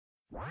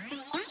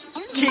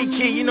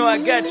Keke, you know I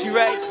got you,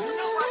 right?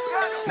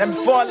 Now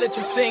before I let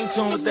you sing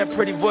to him with that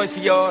pretty voice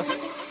of yours,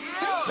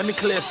 let me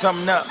clear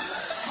something up.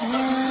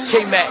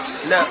 K-Mac,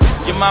 look,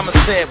 your mama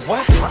said,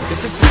 what? Your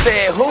sister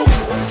said who?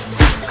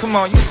 Come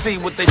on, you see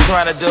what they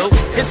trying to do.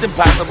 It's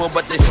impossible,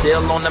 but they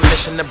still on a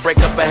mission to break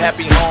up a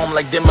happy home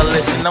like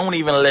demolition. Don't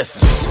even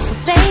listen. So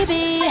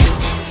baby,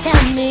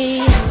 tell me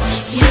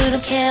you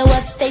don't care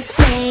what they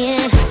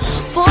saying.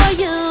 Boy,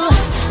 you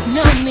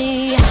know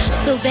me,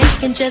 so they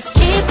can just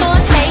keep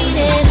on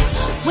hating.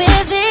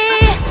 We're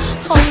the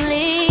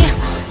only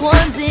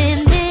ones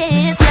in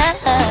this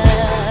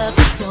love.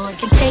 No one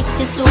can take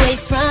this away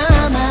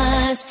from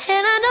us.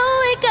 And I know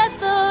we got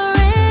the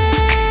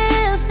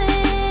real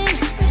thing,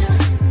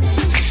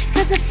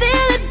 'cause I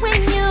feel it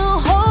when you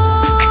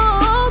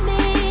hold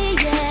me,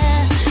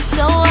 yeah.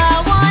 So I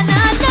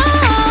wanna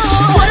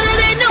know, what do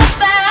they know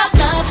about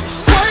love?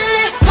 What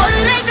do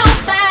they know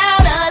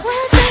about us?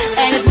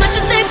 And as much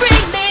as they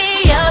bring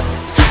me up,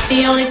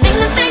 the only thing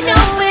that they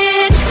know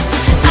is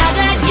I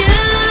got you.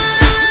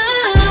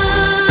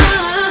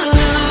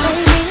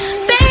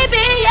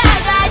 Baby, I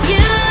got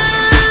you.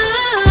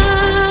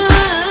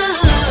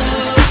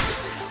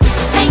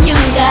 And you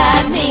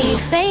got me.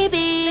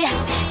 Baby,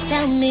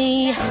 tell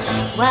me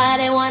why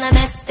they wanna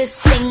mess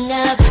this thing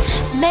up.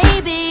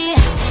 Maybe,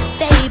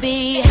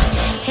 baby,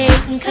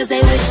 hating 'cause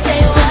they wish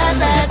they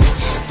was us.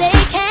 They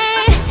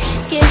can't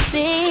get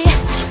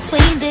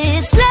between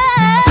this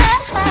love.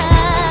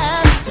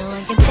 No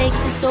one can take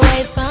this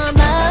away from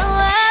us.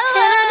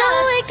 And I know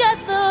we got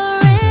the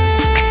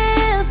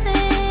real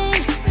thing.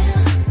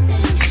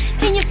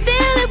 Can you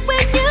feel it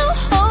when you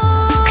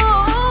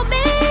hold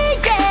me?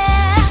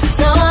 Yeah.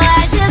 So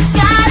I just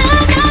gotta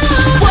know,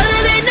 what do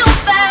they know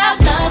about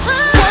love?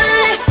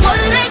 What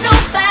do they know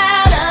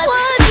about us?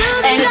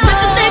 And as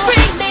much as they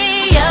bring me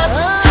up,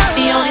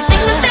 the only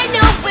thing that they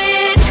know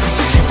is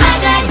I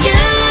got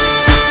you.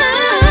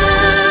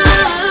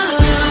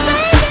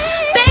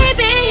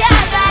 Baby, I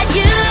got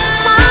you.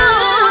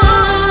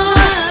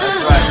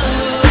 That's right,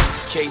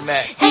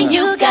 K-Mac. And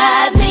you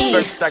got me.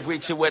 First I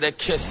greet you with a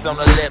kiss on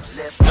the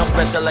lips. No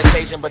special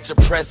occasion, but your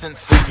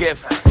presence a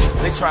gift.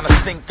 They tryna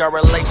sink our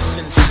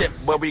relationship,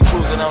 where we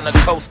cruising on the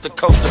coast to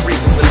Costa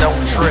Rica, so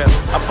don't trip.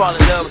 I fall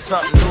in love with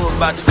something new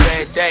about you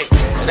every day.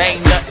 It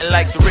ain't nothing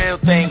like the real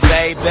thing,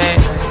 baby.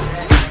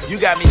 You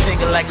got me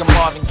singing like a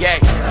Marvin Gaye.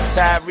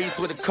 Tyrese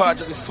with a card,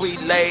 you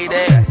sweet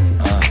lady.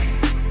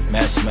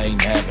 Match made in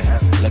heaven.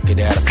 Look at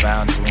that, I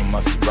found you and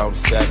must have wrote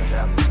 7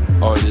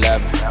 or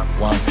 11,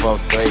 1, 4,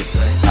 3.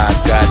 I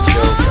got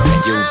you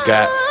and you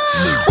got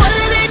me. What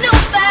do they know